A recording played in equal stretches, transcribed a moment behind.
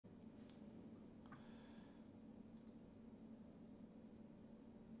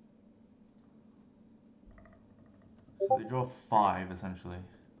So they draw 5 essentially.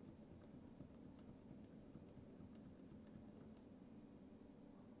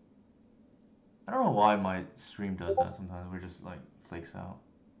 I don't know why my stream does that sometimes. We're just like flakes out.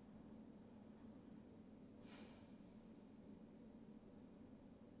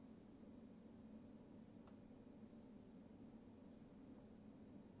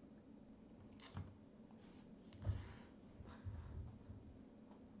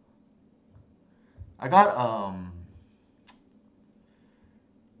 I got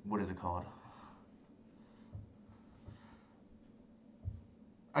what is it called?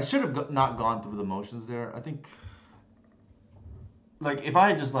 I should have not gone through the motions there. I think like if I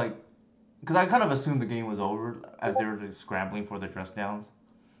had just like because I kind of assumed the game was over as they were just scrambling for the dress downs.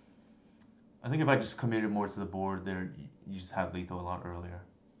 I think if I just committed more to the board there, you just have lethal a lot earlier.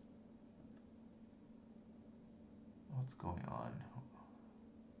 What's going on?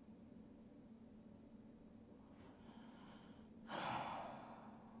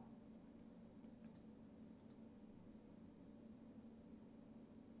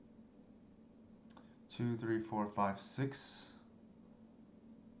 2, 3, 4, 5, 6.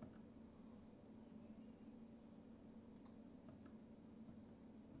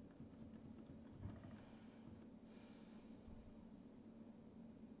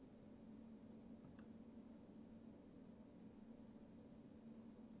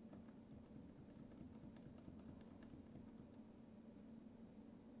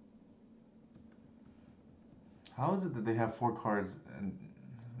 How is it that they have 4 cards and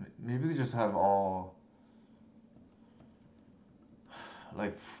maybe they just have all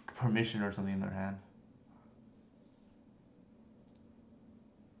like permission or something in their hand?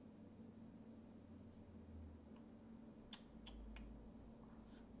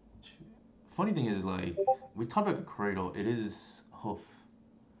 Funny thing is like we talked about the Cradle. It is hoof.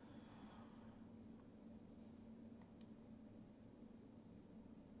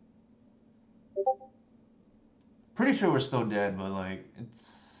 Pretty sure we're still dead, but like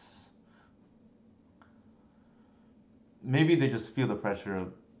it's maybe they just feel the pressure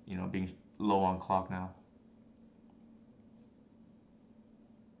of being low on clock now.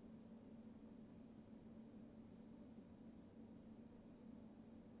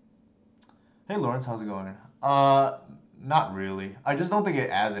 Hey Lawrence, how's it going? Not really. I just don't think it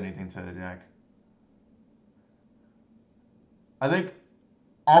adds anything to the deck. I think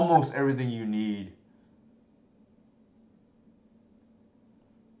almost everything you need.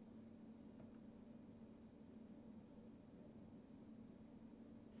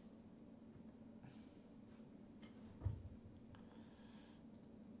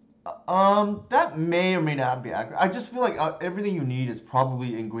 That may or may not be accurate. I just feel like everything you need is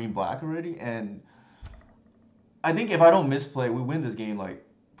probably in green black already, and I think if I don't misplay, we win this game like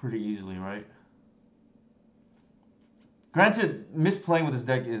pretty easily, right? Granted, misplaying with this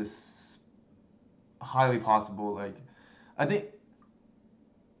deck is highly possible. Like, I think,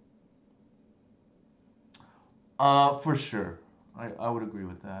 for sure, I would agree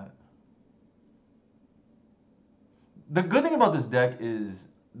with that. The good thing about this deck is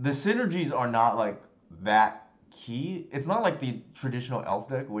the synergies are not like that key. It's not like the traditional elf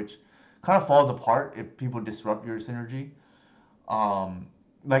deck, which kind of falls apart if people disrupt your synergy. Um,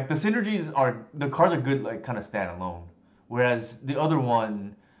 like the cards are good, like kind of stand alone. Whereas the other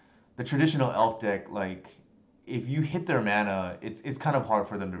one, the traditional elf deck, like if you hit their mana, it's kind of hard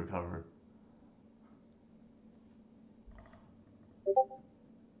for them to recover.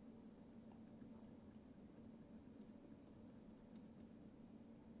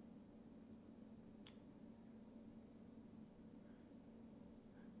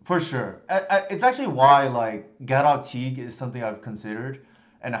 For sure. It's actually why like Gadok Teague is something I've considered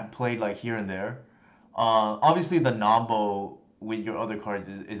and I've played like here and there. Obviously the Nombo with your other cards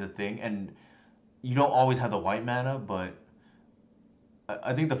is a thing and you don't always have the white mana, but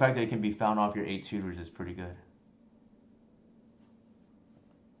I think the fact that it can be found off your 8 tutors is pretty good.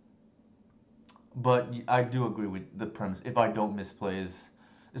 But I do agree with the premise. If I don't misplay, is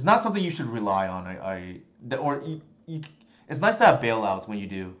it's not something you should rely on. Or it's nice to have bailouts when you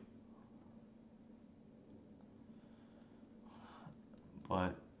do,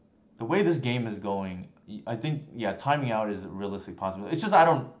 but the way this game is going, I think yeah, timing out is a realistic possibility. It's just I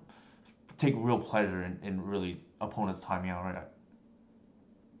don't take real pleasure in really opponents timing out right.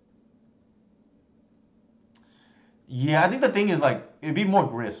 Yeah, I think the thing is like it'd be more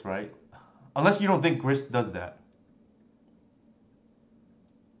Grist, right? Unless you don't think Grist does that.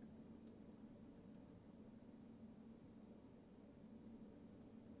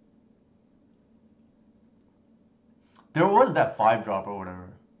 There was that 5 drop or whatever.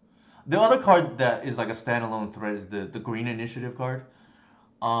 The other card that is like a standalone threat is the green initiative card.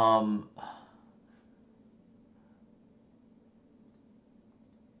 Um,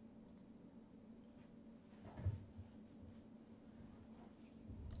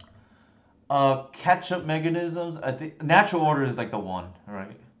 catch-up mechanisms. I think natural order is like the one,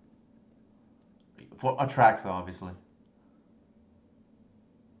 right? For Atraxa, obviously.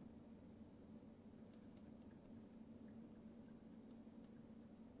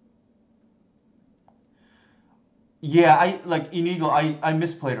 Yeah, I like Inigo. I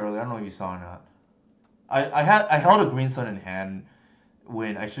misplayed earlier. I don't know if you saw or not. I held a green sun in hand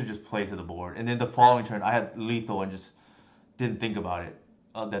when I should just play to the board, and then the following turn I had lethal and just didn't think about it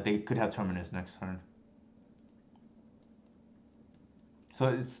that they could have terminus next turn. So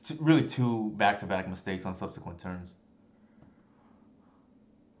it's really two back-to-back mistakes on subsequent turns.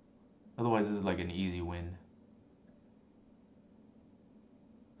 Otherwise, this is like an easy win.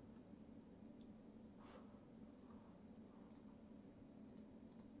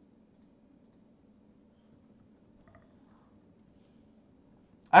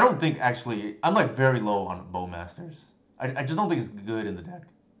 I don't think actually. I'm like very low on Bowmasters. I just don't think it's good in the deck.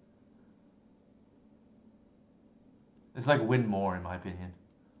 It's like win more in my opinion.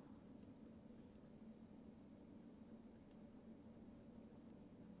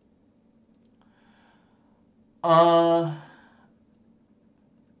 Uh,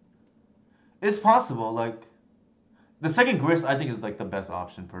 it's possible. Like the second grist, I think is like the best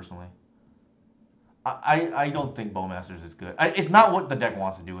option personally. I don't think Bowmasters is good. It's not what the deck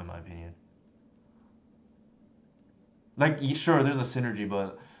wants to do in my opinion. Like sure, there's a synergy,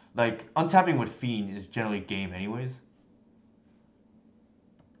 but like untapping with Fiend is generally game anyways.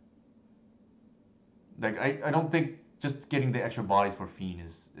 Like I don't think just getting the extra bodies for Fiend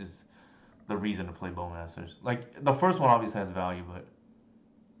is the reason to play Bowmasters. Like the first one obviously has value, but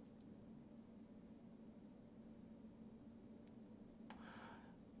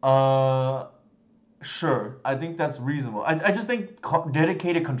sure, I think that's reasonable. I just think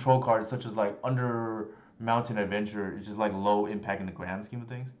dedicated control cards such as like Under Mountain Adventure is just like low impact in the grand scheme of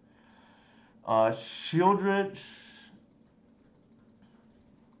things. Shieldred.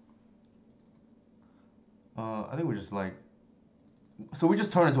 I think we're just like so we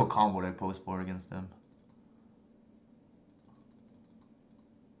just turn into a combo deck post board against them.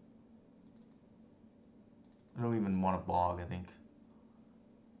 I don't even want to bog. I think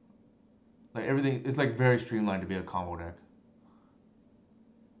like everything it's like very streamlined to be a combo deck.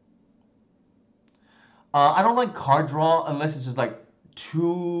 I don't like card draw unless it's just like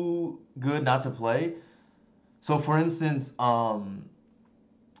too good not to play. So for instance,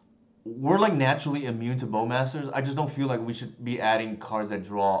 we're like naturally immune to Bowmasters. I just don't feel like we should be adding cards that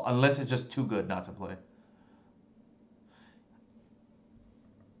draw unless it's just too good not to play.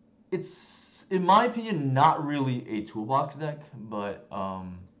 It's in my opinion not really a toolbox deck, but I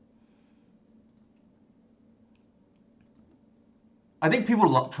think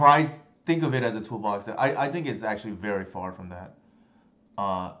people try think of it as a toolbox deck. I think it's actually very far from that.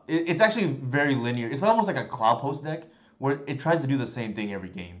 It's actually very linear. It's almost like a cloud post deck where it tries to do the same thing every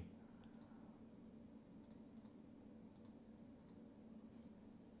game.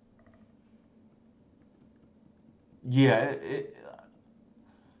 Yeah,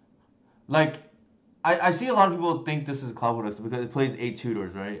 like I see a lot of people think this is Cloud Codex because it plays 8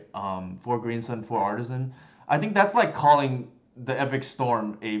 tutors, right? Four Green Sun, four Artisan. I think that's like calling the Epic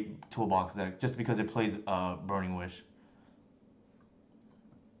Storm a toolbox deck just because it plays Burning Wish.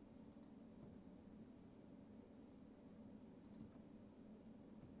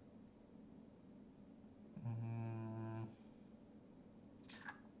 Mm,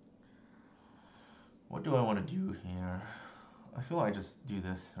 what do I want to do here? I feel like I just do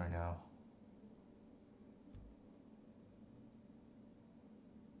this right now.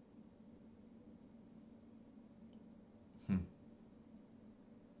 Hmm.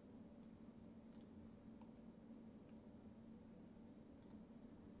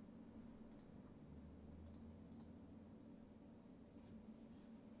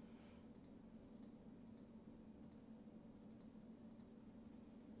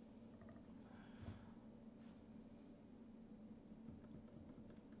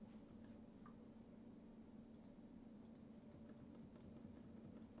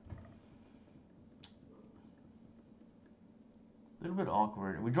 A little bit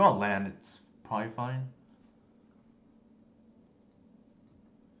awkward. We draw a land, it's probably fine.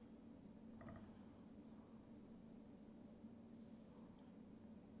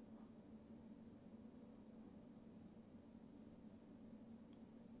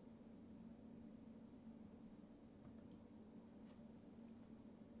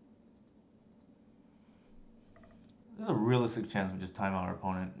 realistic chance we just time out our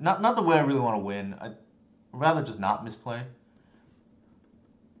opponent. Not the way I really want to win. I'd rather just not misplay.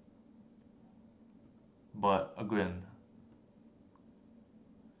 But again,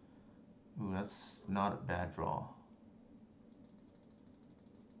 ooh, that's not a bad draw.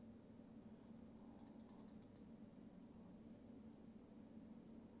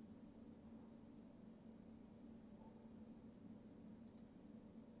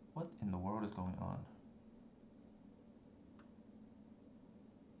 What in the world is going on?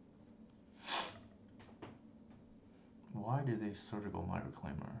 Why did they surgical mind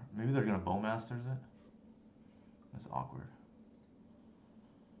reclaimer? Maybe they're gonna Bowmasters it? That's awkward.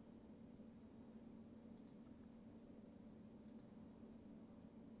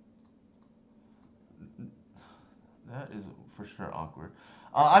 That is for sure awkward.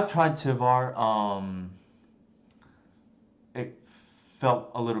 I've tried Tivar. It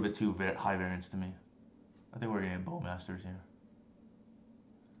felt a little bit too high variance to me. I think we're getting Bowmasters here.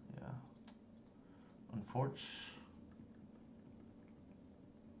 Yeah. Unfortunately.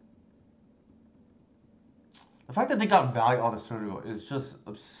 The fact that they got value out of the surgical is just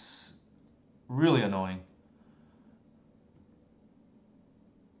really annoying.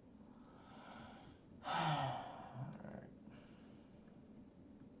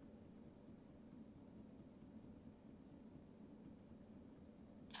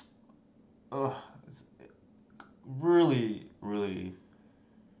 Ugh, it's really, really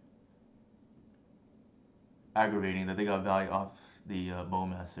aggravating that they got value off the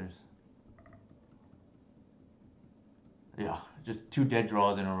Bowmasters. Yeah, just 2 dead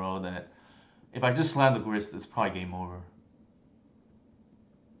draws in a row that if I just slam the grist, it's probably game over.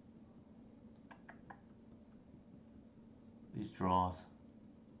 These draws.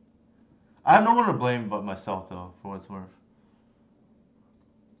 I have no one to blame but myself, though, for what it's worth.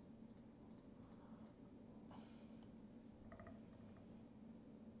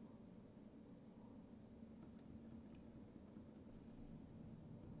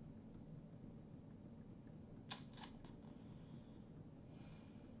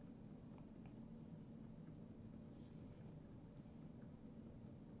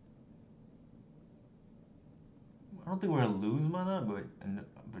 I don't think we're gonna lose mana, but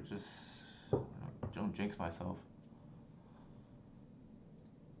just don't jinx myself.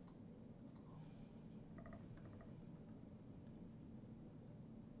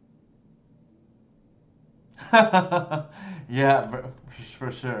 Yeah,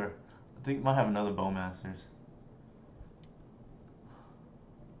 for sure. I think might have another Bowmasters.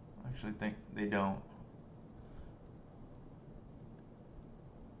 I actually think they don't.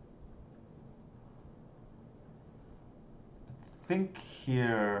 I think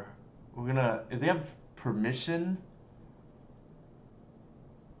here we're gonna, if they have permission.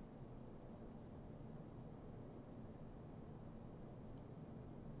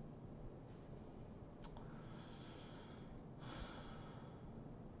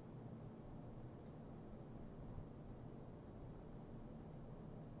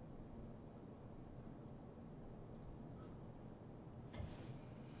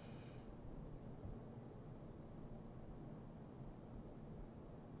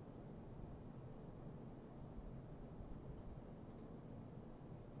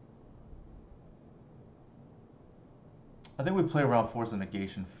 I think we play around force and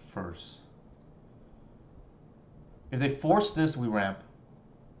negation first. If they force this, we ramp.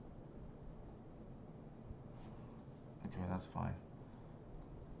 Okay, that's fine.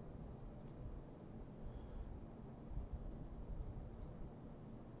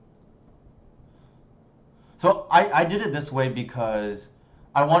 So I did it this way because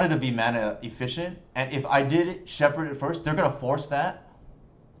I wanted to be mana efficient, and if I did Shepherd it first, they're gonna force that,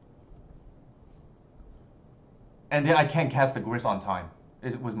 and then I can't cast the Grist on time.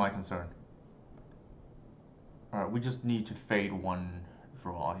 Was my concern. All right, we just need to fade one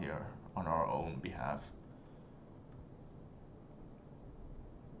draw here on our own behalf.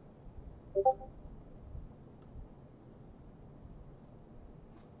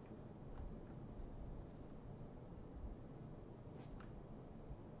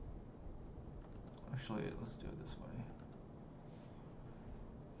 Actually, let's do it this way.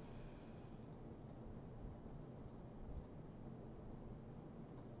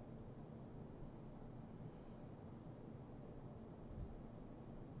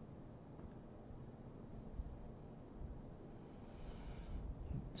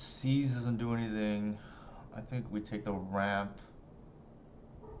 Seize doesn't do anything. I think we take the ramp.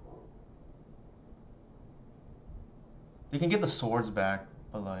 They can get the swords back,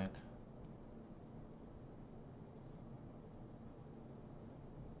 but like...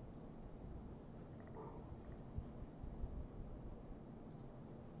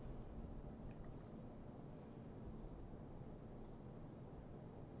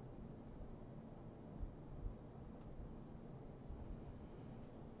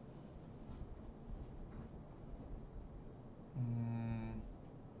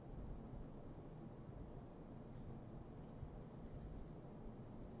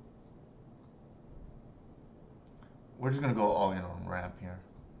 We're just gonna go all in on ramp here.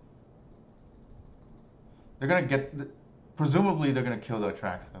 They're gonna get, presumably they're gonna kill the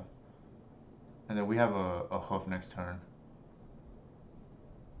Atraxa, and then we have a hoof next turn.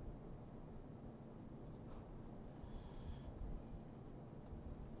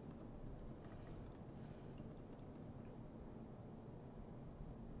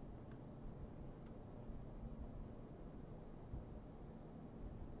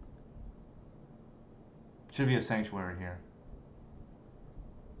 Should be a sanctuary here.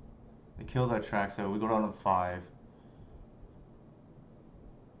 They kill that Atraxa. We go down to 5.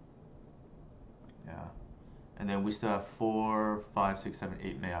 Yeah. And then we still have 4, 5, 6, 7,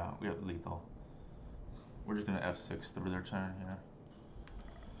 8. Yeah, we have lethal. We're just gonna F6 through their turn here.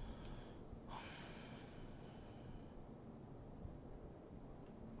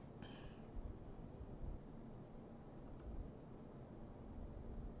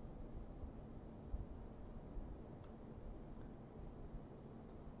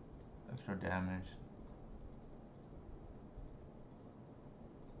 Extra damage.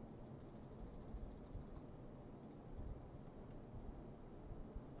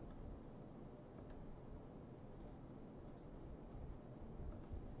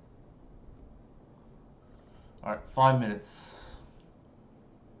 Alright, 5 minutes.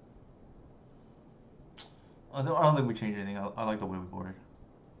 I don't think we changed anything. I like the way we boarded.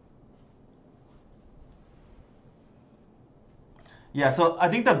 Yeah, so I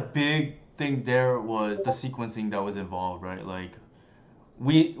think the big thing there was the sequencing that was involved, right? Like,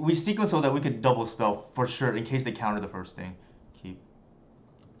 we sequenced so that we could double spell for sure in case they counter the first thing. Keep.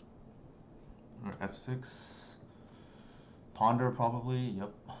 Or F6. Ponder probably,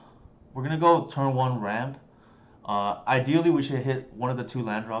 yep. We're gonna go turn 1 ramp. Ideally, we should hit one of the 2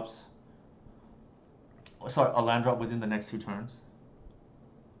 land drops. Sorry, a land drop within the next 2 turns.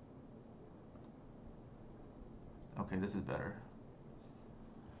 Okay, this is better.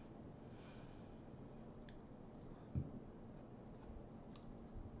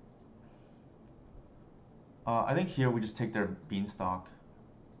 I think here we just take their beanstalk,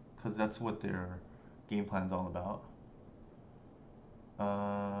 because that's what their game plan's all about.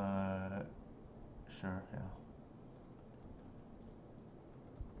 Sure, yeah.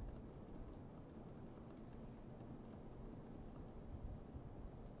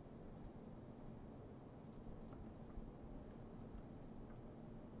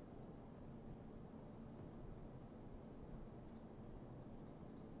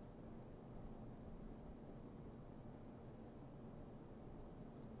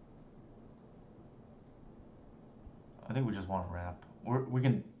 I think we just want to ramp. We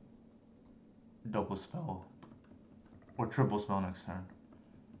can double spell or triple spell next turn.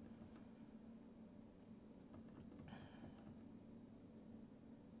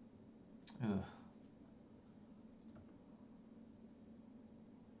 Ugh.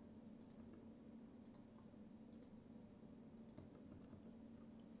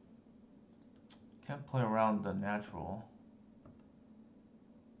 Can't play around the natural.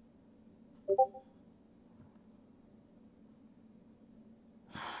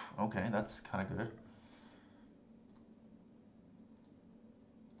 Okay, that's kind of good.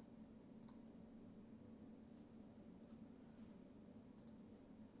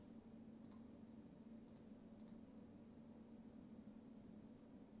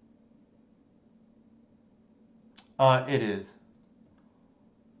 It is.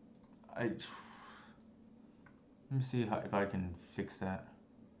 Let me see if I can fix that.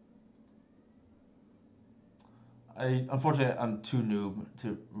 Unfortunately, I'm too noob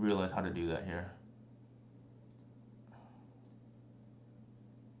to realize how to do that here.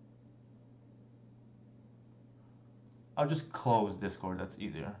 I'll just close Discord, that's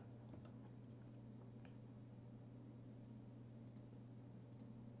easier.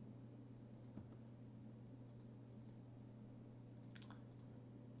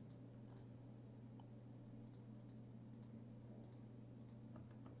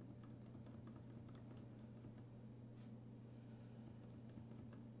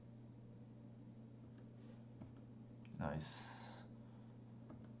 Nice.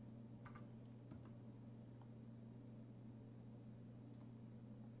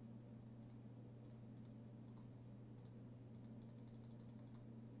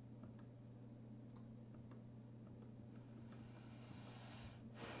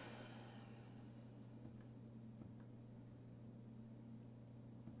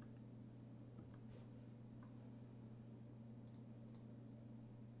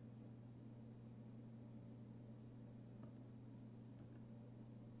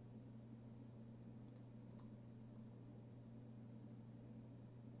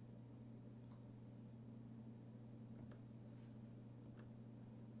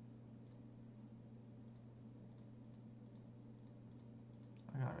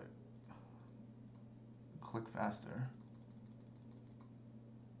 click faster.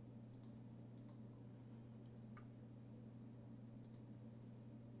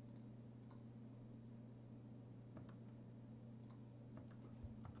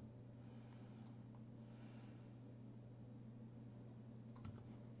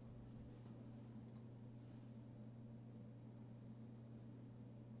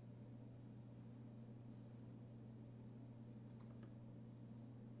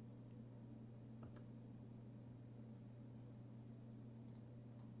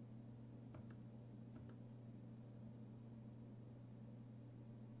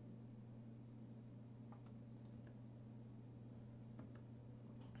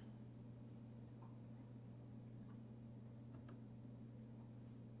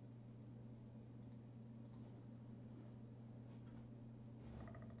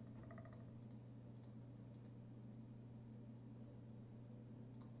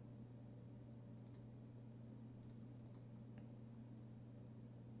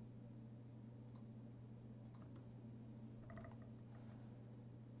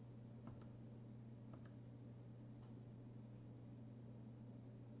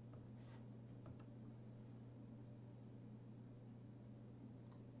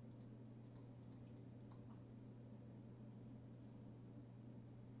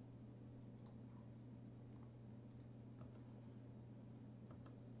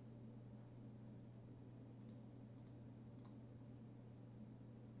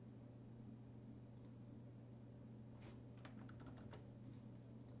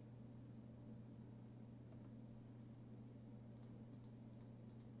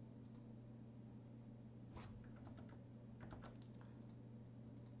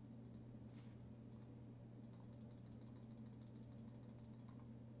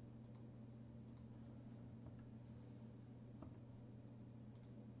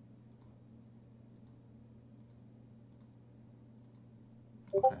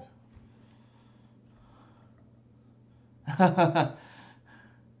 Okay.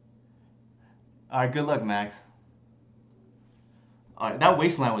 All right, good luck, Max. All right, that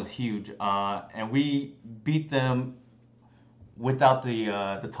wasteland was huge, and we beat them without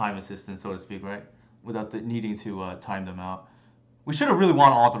the time assistance, so to speak, right? Without the needing to time them out. We should have really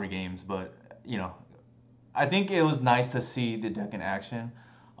won all three games, but you know, I think it was nice to see the deck in action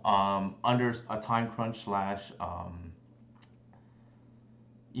under a time crunch slash,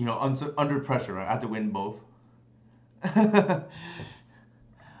 under pressure. Right? I had to win both. All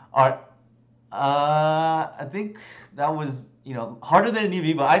right. I think that was harder than an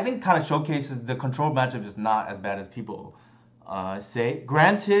EV, but I think kind of showcases the control matchup is not as bad as people say.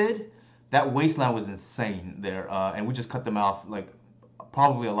 Granted, that wasteland was insane there, and we just cut them off like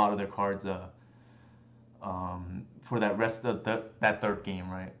probably a lot of their cards for that rest of that third game,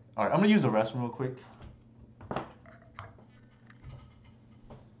 right? All right, I'm gonna use the restroom real quick.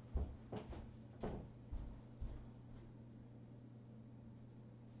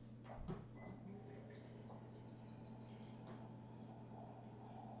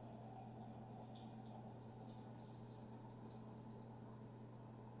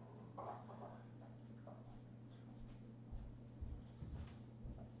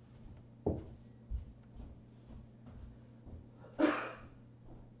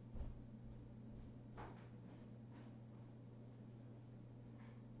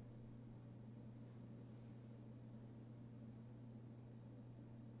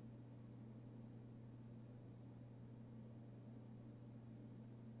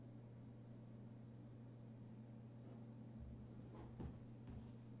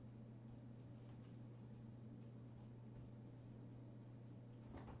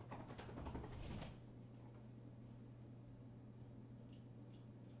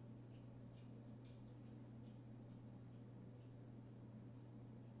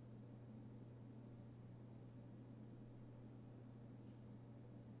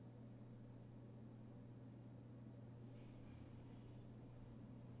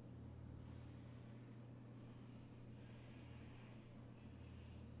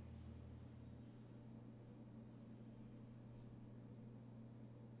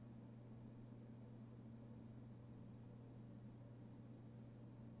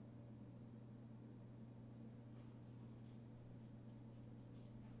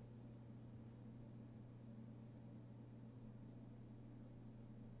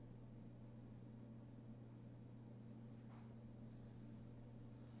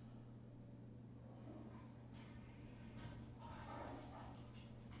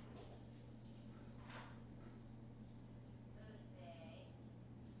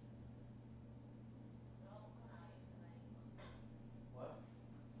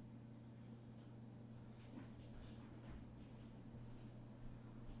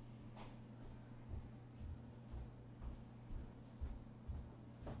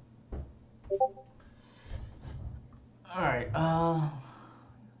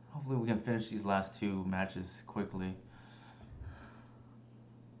 Hopefully we can finish these last two matches quickly.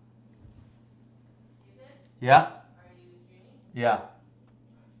 Yeah? Yeah.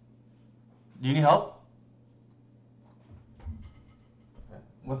 Do you need help? Okay.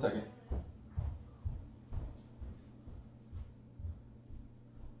 1 second.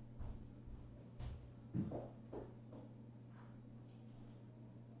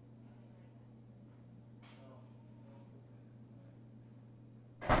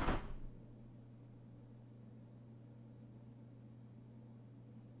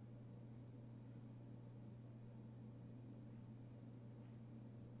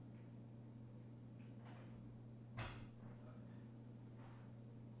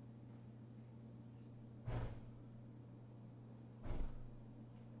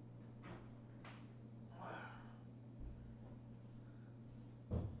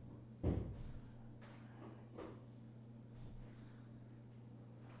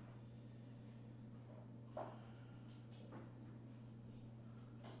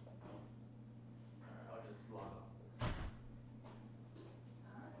 I'll just log off this.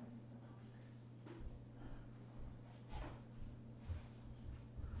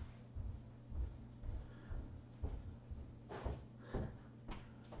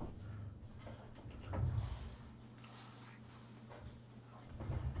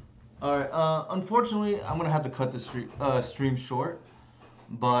 All right. Unfortunately, I'm gonna have to cut the stream short,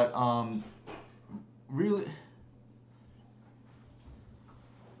 but really,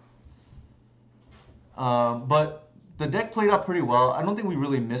 but the deck played out pretty well. I don't think we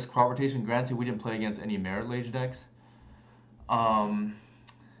really missed crop rotation. Granted, we didn't play against any Merit Lage decks. And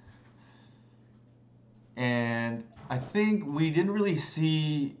I think we didn't play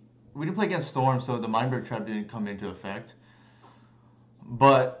against Storm, so the Mindbreak Trap didn't come into effect.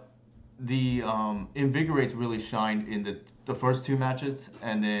 But the Invigorates really shined in the first two matches,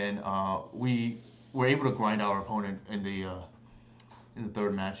 and then we were able to grind our opponent in the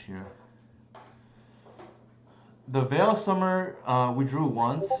third match here. The Veil of Summer, we drew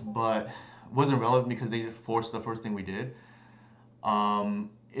once, but wasn't relevant because they just forced the first thing we did.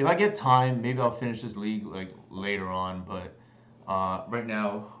 If I get time, maybe I'll finish this league like later on, but right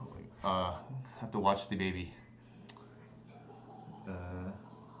now, I have to watch the baby,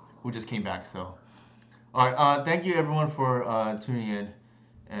 who just came back. So, all right, thank you everyone for tuning in.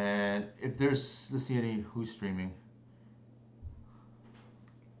 And if let's see who's streaming.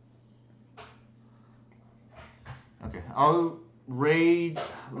 Okay, I'll raid.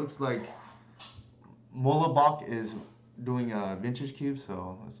 Looks like Molabok is doing a vintage cube,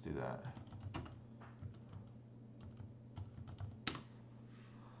 so let's do that.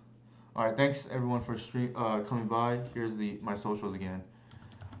 All right, thanks everyone for coming by. Here's my socials again.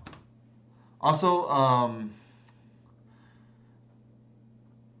 Also,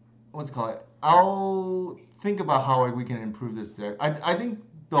 what's it called? I'll think about how we can improve this deck. I think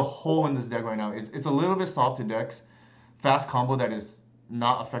the hole in this deck right now is it's a little bit soft to decks, fast combo that is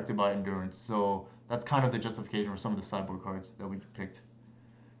not affected by endurance. So that's kind of the justification for some of the sideboard cards that we picked.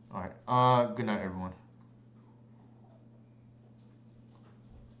 All right. Good night, everyone.